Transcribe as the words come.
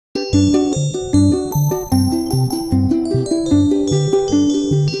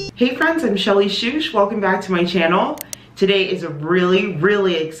friends, I'm Shelly Sus. Welcome back to my channel. Today is a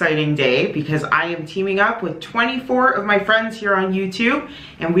really exciting day because I am teaming up with 24 of my friends here on YouTube,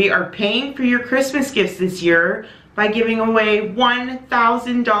 and we are paying for your Christmas gifts this year by giving away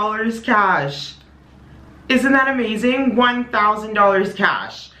 $1,000 cash. Isn't that amazing? $1,000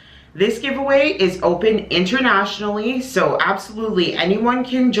 cash. This giveaway is open internationally, so absolutely anyone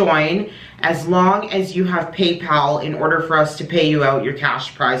can join as long as you have PayPal in order for us to pay you out your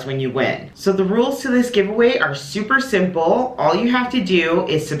cash prize when you win. So the rules to this giveaway are super simple. All you have to do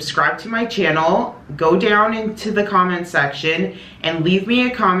is subscribe to my channel, go down into the comment section and leave me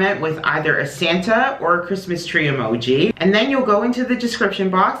a comment with either a Santa or a Christmas tree emoji. And then you'll go into the description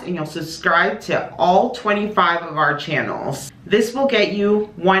box and you'll subscribe to all 25 of our channels. This will get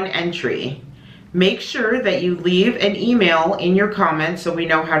you one entry. Make sure that you leave an email in your comments so we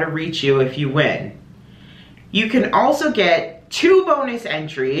know how to reach you if you win. You can also get 2 bonus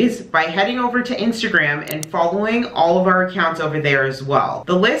entries by heading over to Instagram and following all of our accounts over there as well.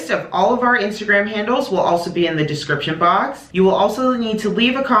 The list of all of our Instagram handles will also be in the description box. You will also need to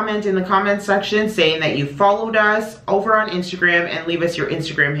leave a comment in the comment section saying that you followed us over on Instagram and leave us your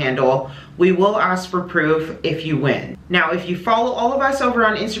Instagram handle. We will ask for proof if you win. Now, if you follow all of us over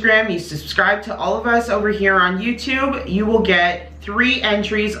on Instagram, you subscribe to all of us over here on YouTube, you will get 3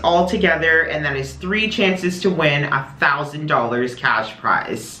 entries all together, and that is 3 chances to win $1,000 cash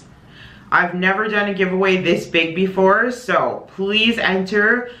prize. I've never done a giveaway this big before, so please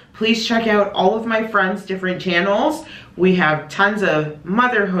enter. Please check out all of my friends' different channels. We have tons of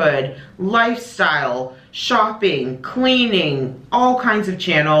motherhood, lifestyle, shopping, cleaning, all kinds of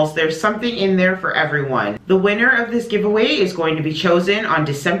channels. There's something in there for everyone. The winner of this giveaway is going to be chosen on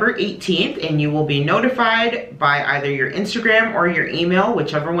December 18th, and you will be notified by either your Instagram or your email,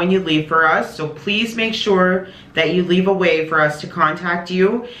 whichever one you leave for us. So please make sure that you leave a way for us to contact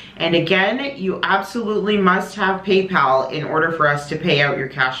you. And again, you absolutely must have PayPal in order for us to pay out your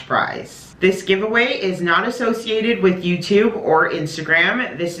cash prize. This giveaway is not associated with YouTube or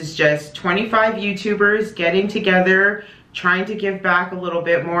Instagram. This is just 25 YouTubers getting together, trying to give back a little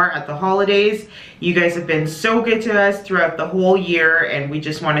bit more at the holidays. You guys have been so good to us throughout the whole year, and we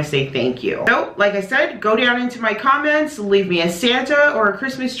just want to say thank you. So, like I said, go down into my comments, leave me a Santa or a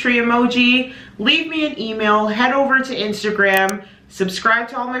Christmas tree emoji, leave me an email, head over to Instagram, subscribe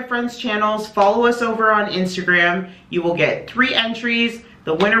to all my friends' channels, follow us over on Instagram. You will get 3 entries.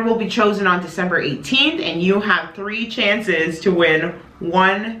 The winner will be chosen on December 18th, and you have 3 chances to win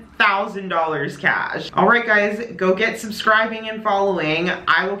 $1,000 cash. All right, guys, go get subscribing and following.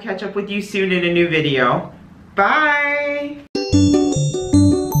 I will catch up with you soon in a new video. Bye.